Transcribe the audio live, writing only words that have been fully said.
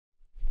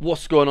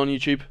What's going on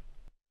YouTube?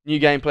 New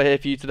gameplay here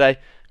for you today.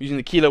 I'm using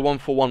the Kilo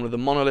 141 with a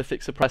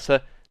monolithic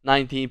suppressor,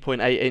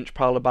 19.8 inch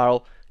parallel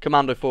barrel,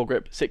 commando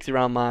foregrip, 60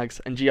 round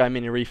mags and GI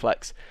mini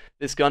reflex.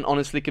 This gun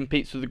honestly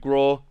competes with the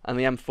GRAW and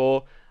the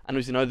M4, and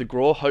as you know, the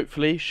GRAW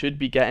hopefully should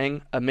be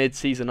getting a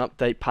mid-season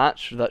update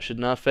patch that should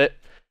nerf it.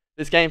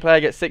 This gameplay I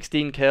get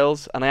 16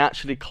 kills and I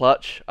actually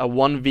clutch a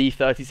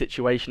 1v30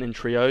 situation in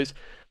trios.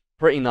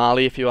 Pretty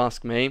gnarly if you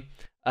ask me.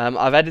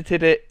 I've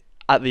edited it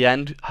at the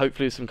end,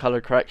 hopefully with some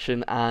color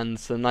correction and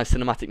some nice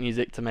cinematic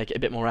music to make it a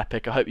bit more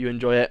epic. I hope you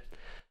enjoy it.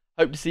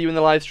 Hope to see you in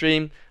the live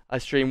stream. I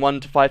stream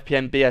 1 to 5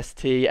 PM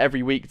BST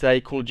every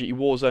weekday, Call of Duty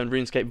Warzone,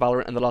 RuneScape,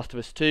 Valorant and The Last of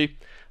Us 2.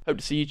 Hope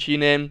to see you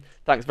tune in.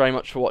 Thanks very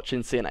much for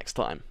watching. See you next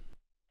time.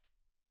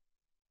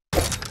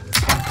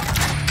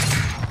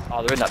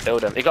 Oh, they're in that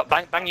building. You got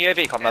bang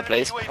UAV, come there,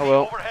 please. I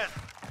will.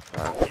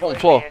 On the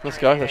floor. Let's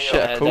go. They're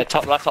shit. Cool. They're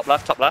top left, top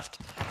left, top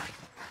left.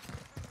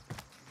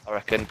 I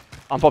reckon.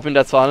 I'm popping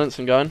dead silence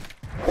and going.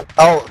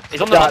 Oh, he's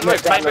on the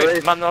roof, main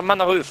roof. Man on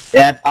the roof.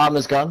 Yeah,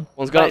 armor's gone.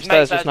 One's gone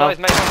upstairs just now.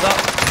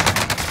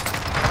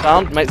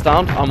 Down, mate's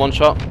down. I'm one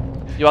shot.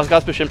 You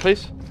guys push in,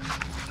 please.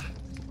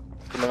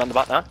 Coming around the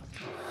back now.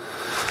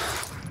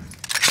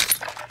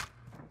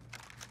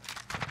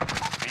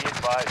 Be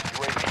advised,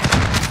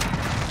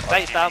 UAV.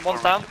 Mate's down,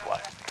 one's down.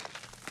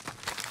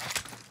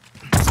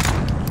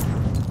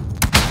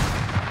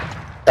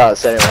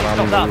 That's anyone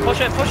on Down.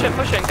 Push it, push it,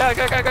 push it. Go,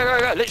 go, go, go, go,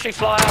 go. Literally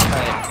fly out,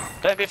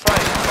 mate. Don't be afraid.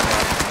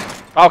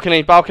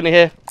 Balcony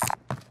here.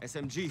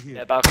 SMG here.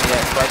 Yeah, balcony,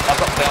 yeah. Wait, I've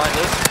got behind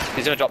us.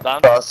 He's gonna drop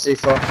down.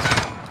 C4.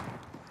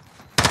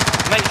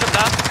 Mate, jump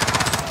down.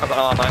 I've got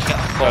no armor. Get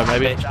Oh,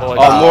 maybe. bitch, boy.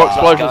 Oh, more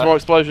explosions, more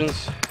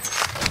explosions.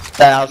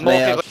 That More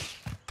me. people.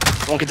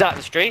 One kid's out in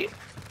the street.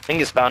 I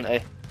think it's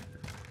bounty.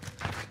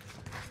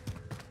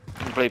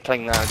 Blue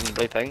ping now, isn't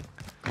blue ping?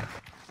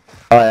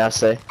 Oh yeah, I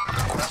see.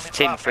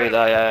 Team through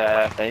there,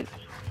 yeah, mate.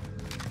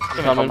 Give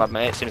me Coming. combat,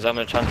 mate. As soon as I'm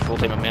gonna chance full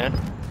team on me.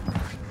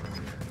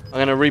 I'm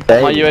gonna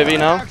report my UAV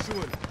now.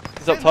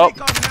 He's up top.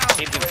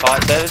 Teams in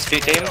fight, there's a few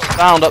teams.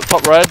 Downed up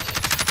top red.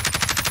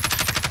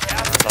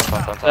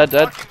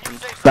 Dead.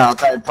 No,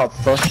 don't pop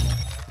push.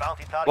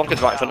 One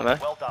kid's right in front of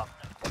me. Well done.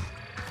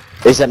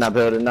 He's in that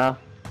building now.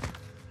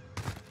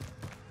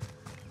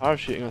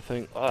 Parachuting, I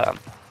think. I am.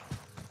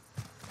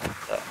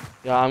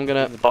 Yeah, I'm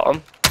gonna. At the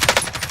bottom.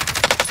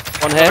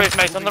 One On the here. roof,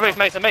 Mason, on the roof,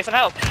 Mason, Mason,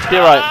 help! To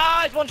your right.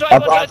 Ah, he's one shot,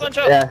 one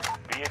shot. Yeah.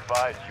 Be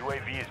advised,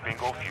 UAV is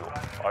bingo fuel.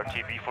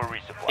 RTV for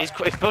resupply.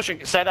 He's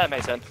pushing, stay there,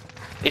 Mason.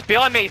 He's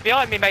behind me,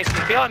 Mason,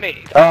 he's behind me.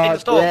 In Oh, the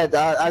store.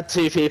 yeah, I had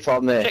 2 people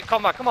on me. Shit,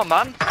 come on,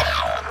 man.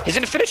 He's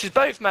gonna finish us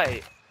both,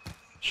 mate.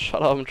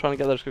 Shut up, I'm trying to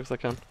get there as quick as I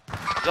can.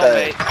 He's on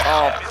me.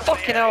 Oh,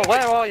 fucking hell,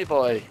 where are you,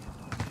 boy?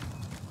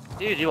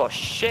 Dude, you are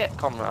shit,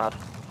 comrade.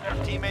 Your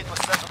teammate was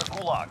sent to the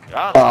gulag.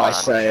 Oh, I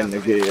say in the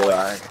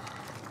gulag.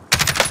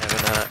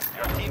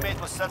 Your teammate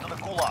was sent to the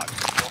gulag.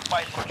 You'll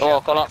fight for Oh,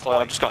 I've got that for you,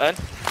 I've just got in.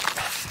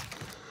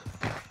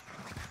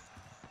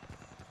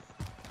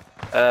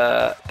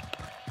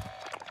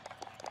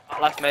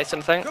 Left Mason,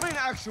 I think. Coming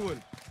actual.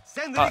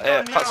 Send Oh,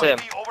 yeah, can't see him.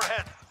 UAV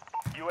overhead.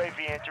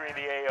 UAV entering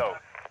the AO.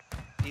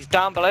 He's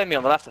down below me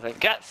on the left, I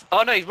think.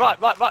 Oh no, he's right.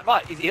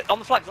 He's on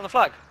the flag, He's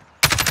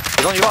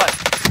on your right.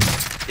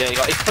 Yeah,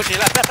 he's pushing you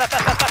left.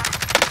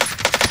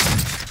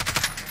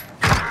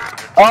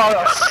 Oh,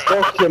 that's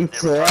fucking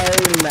play,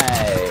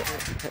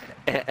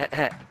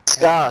 mate.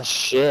 Scar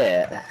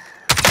shit.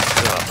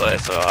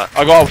 It's alright.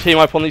 I got a team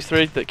wipe on these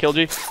 3 that killed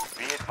you.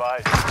 Be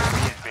advised,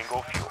 UAV is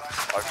bingo fuel.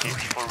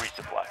 RTV for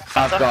resupply.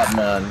 I've got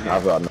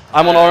none.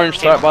 I'm on orange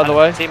threat, by the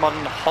way. Team on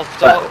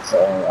hospital.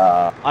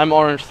 So, I'm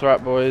orange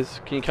threat, boys.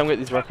 Can you come get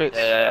these rockets?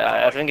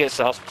 Yeah, I think it's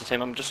the hospital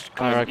team. I'm just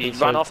coming. reckon He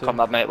so ran off too.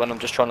 combat, mate, when I'm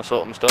just trying to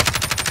sort them stuff.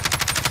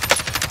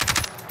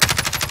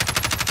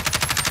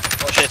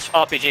 Oh shit,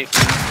 RPG.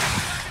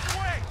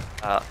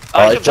 Oh,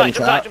 He he jumped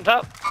out, jumped jumped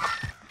out.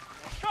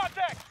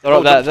 They're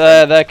up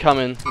there. They're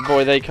coming.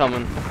 Boy, they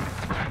coming.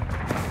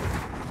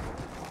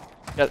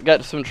 Get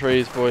to some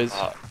trees, boys.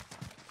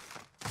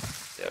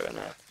 They're in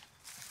there.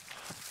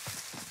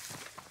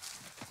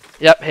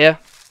 Yep, here.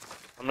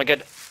 I'm gonna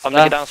get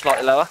down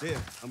slightly lower. There,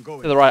 I'm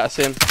going. To the right, I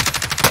see him.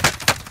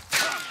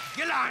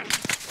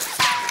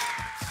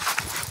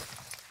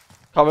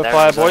 Cover They're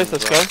fire, in the boys. zone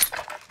Let's as go.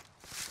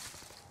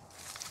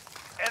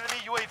 Enemy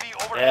UAV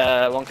overhead.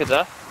 Yeah, one kid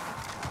there.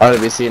 I'll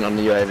be seen on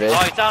the UAV.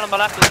 Oh, he's down on my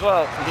left as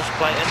well. I'm just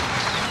plating.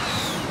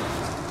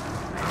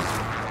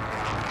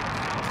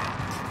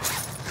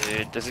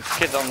 Dude, there's a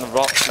kid on the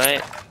rocks,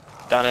 mate.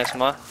 Down here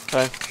somewhere.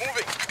 Okay.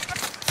 Moving.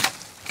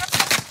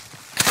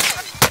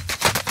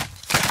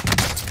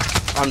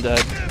 I'm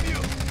dead.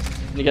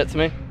 Can you get to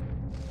me?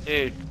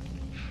 Dude.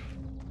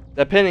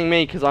 They're pinning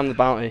me because I'm the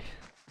bounty.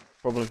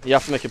 Problem. You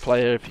have to make a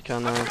play here if you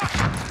can. Nice.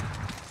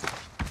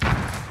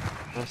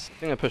 I think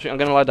they're pushing. I'm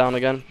gonna lie down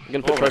again. I'm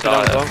gonna put trophy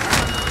down as well.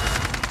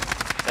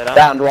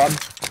 Downed one.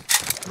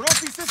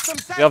 Trophy system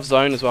set. We have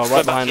zone as well,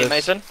 right behind us.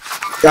 Mason.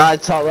 Guy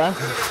top there.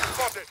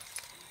 Spotted.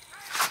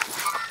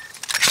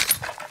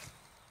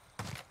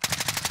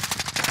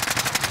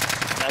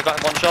 I got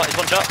him one shot, he's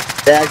one shot.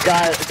 Yeah,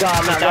 guy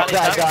on that rock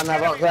there, guy on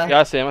that rock there. Yeah,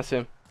 I see him, I see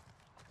him.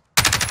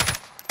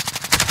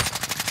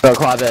 Got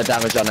quite a bit of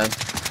damage on him.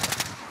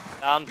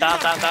 Down to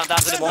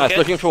the one Nice, kid.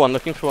 looking for one,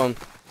 looking for one.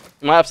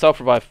 You might have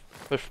self-revive.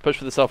 Push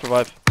for the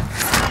self-revive.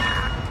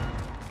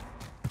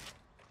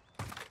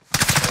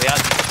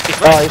 He's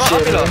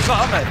shit.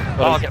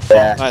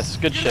 yeah. Nice,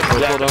 good shit, boys,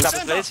 well done.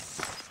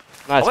 Please.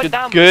 Nice, went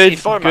down good,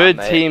 with C4 good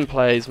man, mate. team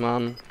plays,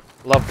 man.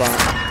 Love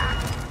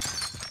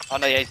that. Oh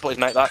no, yeah, he's put his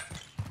mate back.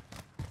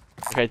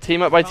 Okay,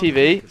 team up by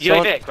TV.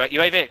 UAV it quick,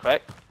 UAV it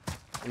quick.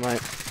 Right.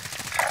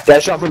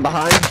 Get shot from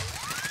behind.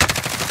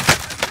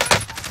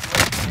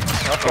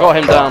 I got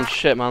him down.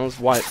 Shit, man, that's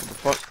white. What the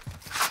fuck?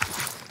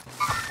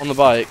 On the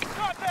bike.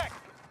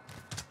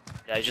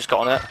 Yeah, he's just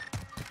got on it.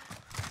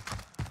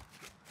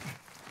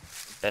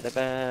 I reckon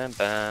there's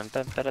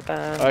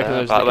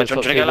Right, like do you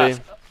want to go TV.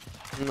 left?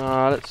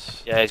 Nah,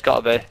 let's Yeah, he's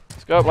got to be.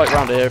 go up like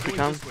round here if we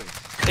can.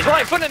 He's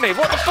right in front of me,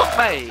 what the fuck,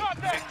 mate?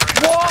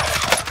 What?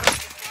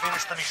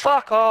 Finish the mission.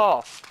 Fuck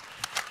off.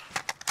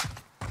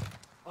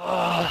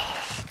 Oh,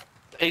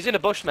 he's in a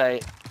bush,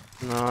 mate.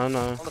 No, I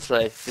know.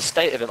 Honestly, the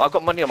state of him. I've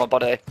got money on my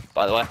body,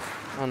 by the way.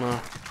 I know.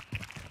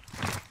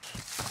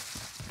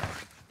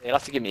 You'll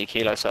have to give me a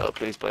kilo setup,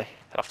 please, boy.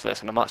 After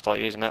this, and I might start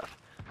using it.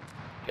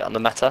 Get on the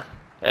meta.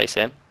 Yeah, you see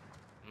him.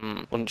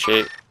 Wouldn't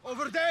shoot.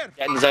 Over there.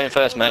 Get in the zone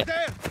first, Over mate.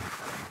 there.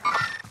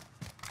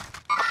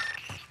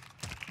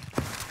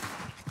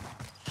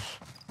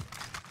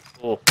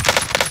 Oh.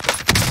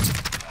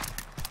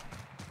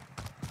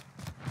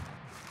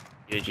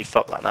 You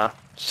fuck that now.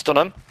 Stun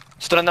him.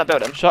 Stun in that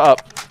building. Shut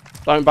up.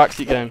 Don't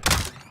backseat game.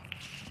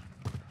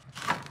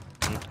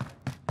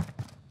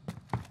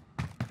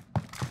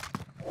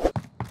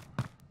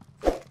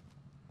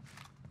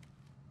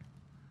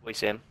 We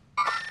see him.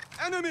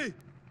 Enemy.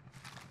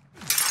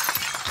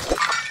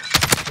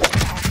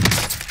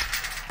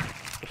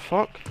 The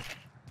fuck?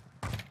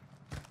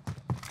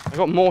 I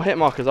got more hit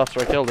markers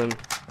after I killed him.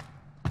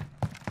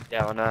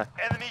 Yeah, I know.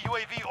 Enemy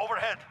UAV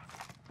overhead.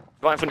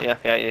 Right in front of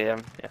you. Yeah.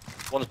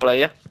 One's below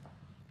you.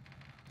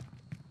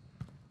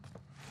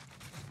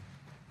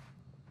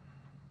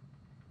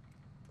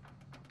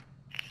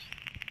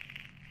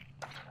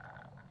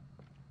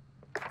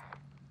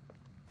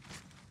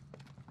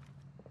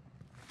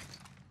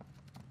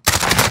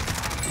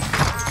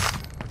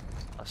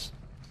 Nice.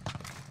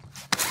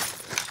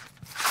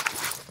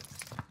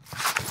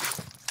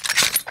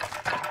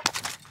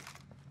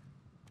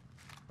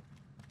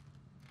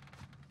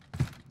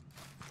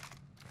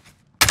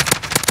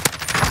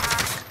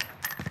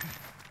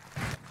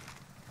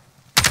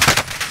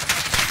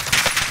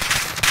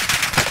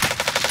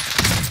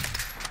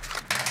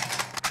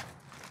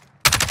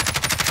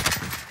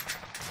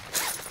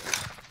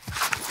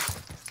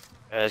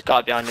 There's a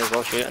guy behind you as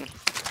well shooting.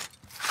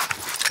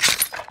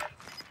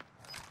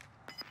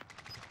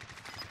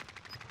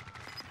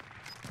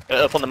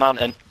 Up on the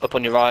mountain, up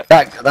on your right.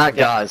 That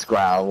guy's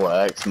growl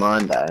works,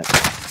 mine don't.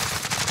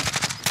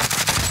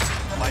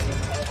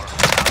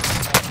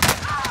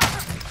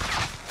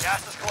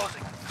 Gas is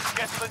closing.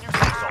 Get to the new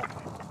safe zone.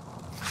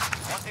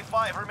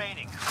 25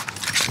 remaining.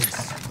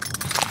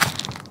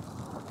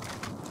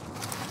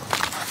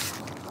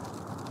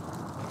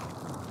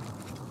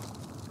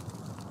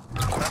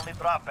 Friendly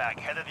drop bag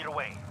headed your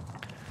way.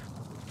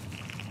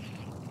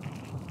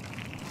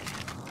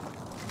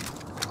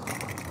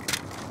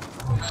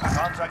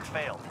 Contract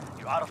failed.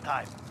 You're out of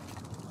time.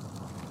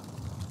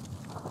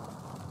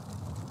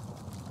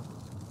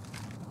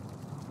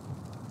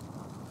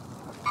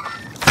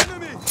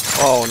 Enemy.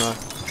 Oh no.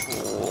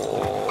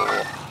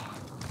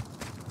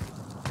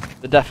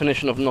 The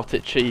definition of not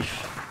it,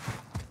 chief.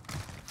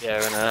 Yeah,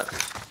 innit.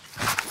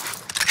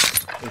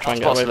 I'm trying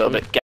to Spot's get a away little from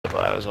bit ghetto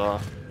there as well.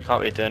 Can't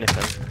really do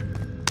anything.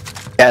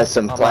 Get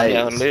some Oh, man, plays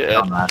yeah, unlooted.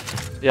 on that.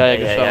 Yeah,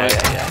 good shot, mate.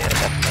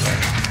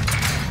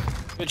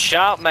 Definitely. Good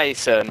shout,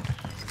 Mason.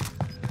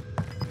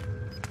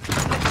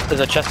 There's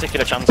a chest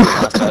taking a chance on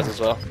that side as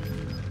well.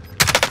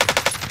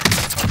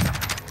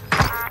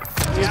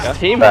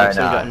 Team Very works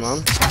are getting,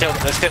 nice.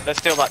 man. There's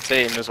still that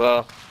team as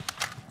well.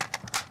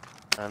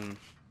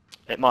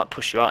 It might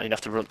push you out and you'd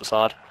have to run up the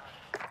side.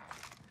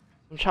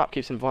 Some chap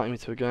keeps inviting me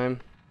to a game.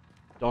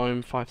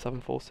 Dome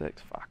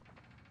 5746. Fuck.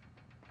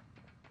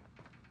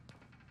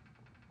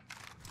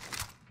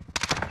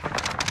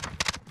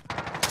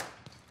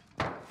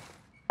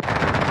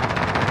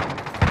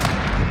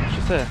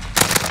 She's here.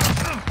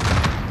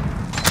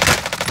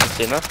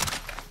 See him there?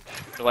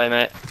 Get away,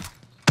 mate.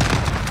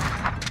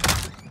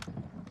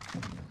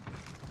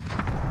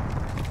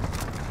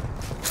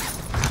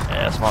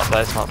 Yeah, smart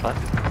play, smart play.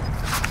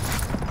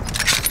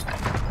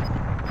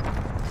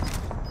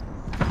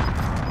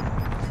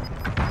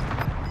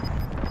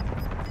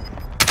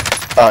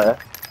 Oh yeah.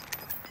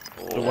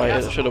 Should've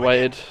waited, should've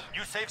waited.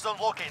 New safe zone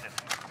located.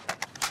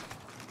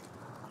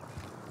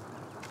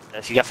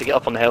 Yeah, so you have to get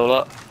up on the hill a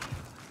lot.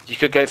 You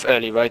could go for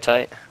early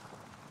rotate.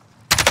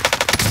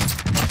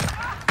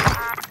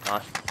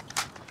 Nice.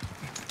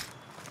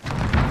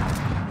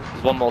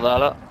 There's one more there,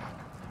 look.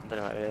 I don't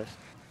know where it is.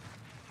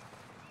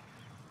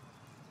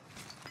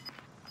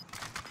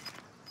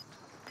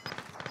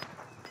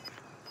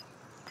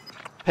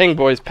 Ping,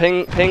 boys.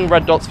 Ping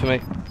red dots for me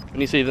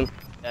when you see them.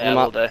 Yeah, I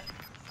will do.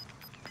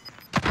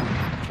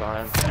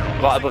 Trying.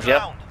 Right above you.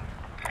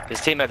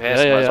 His team over here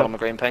somewhere on the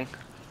green ping.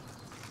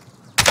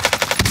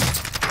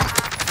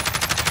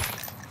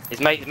 His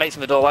mate's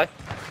in the doorway.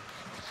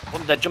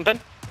 One dead jumping.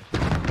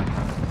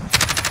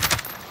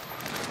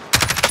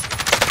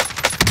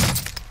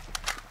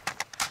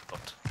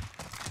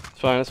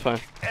 It's fine, it's fine.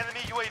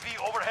 Enemy UAV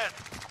overhead.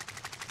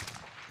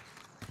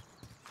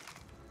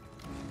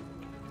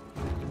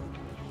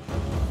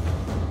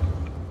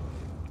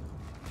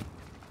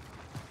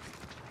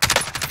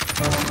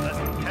 Less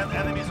than 10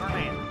 enemies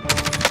remain.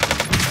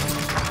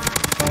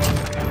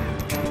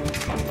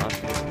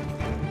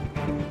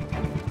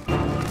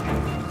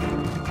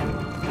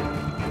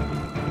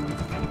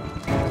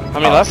 How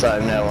many left? So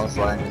no one's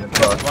lying in the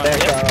door. Get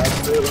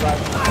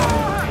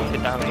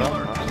down as well.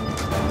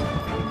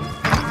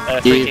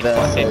 Nice. 3 teams,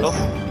 5 people.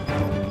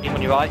 Team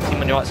on your right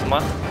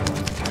somewhere.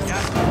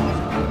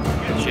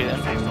 Good shooting.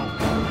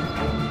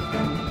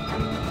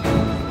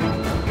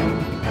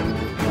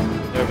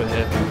 They're over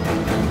here.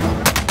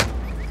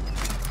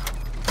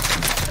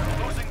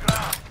 Losing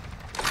ground.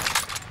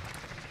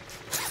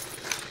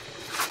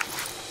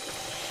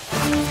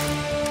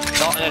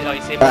 No,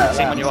 you see him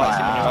on your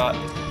right,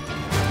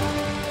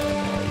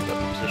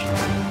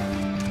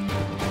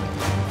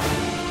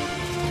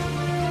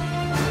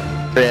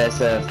 Yeah,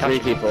 so 3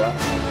 people left.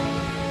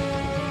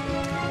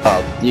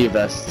 Oh, you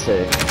versus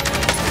 2.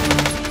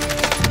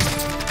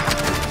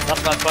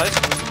 That's bad close.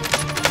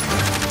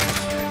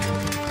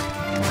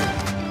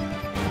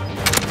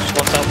 Just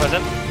one self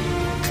present.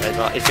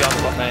 He's behind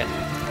the block, mate.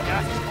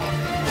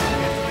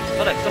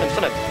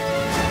 Stun him.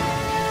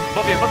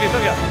 Above you.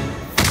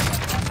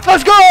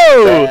 Let's go!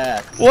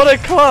 Yeah. What a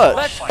clutch!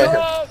 Let's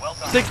go!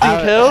 16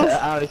 kills.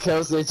 How many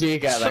kills did you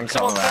get then,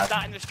 Someone Conrad? put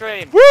that in the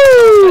stream.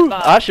 Woo!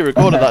 I actually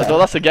recorded that as well.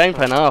 That's a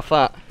gameplay and a half,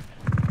 that.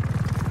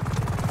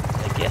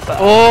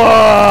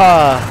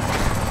 Oh!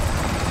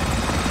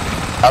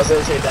 I was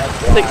literally dead.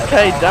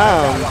 6k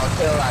down. I'll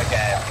kill that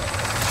game.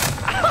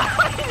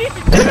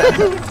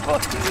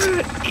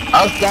 I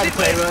was dead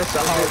pretty much the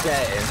whole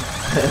game.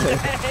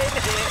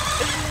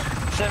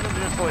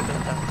 700 points.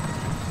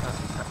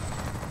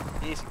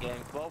 Decent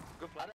game. Well, good play.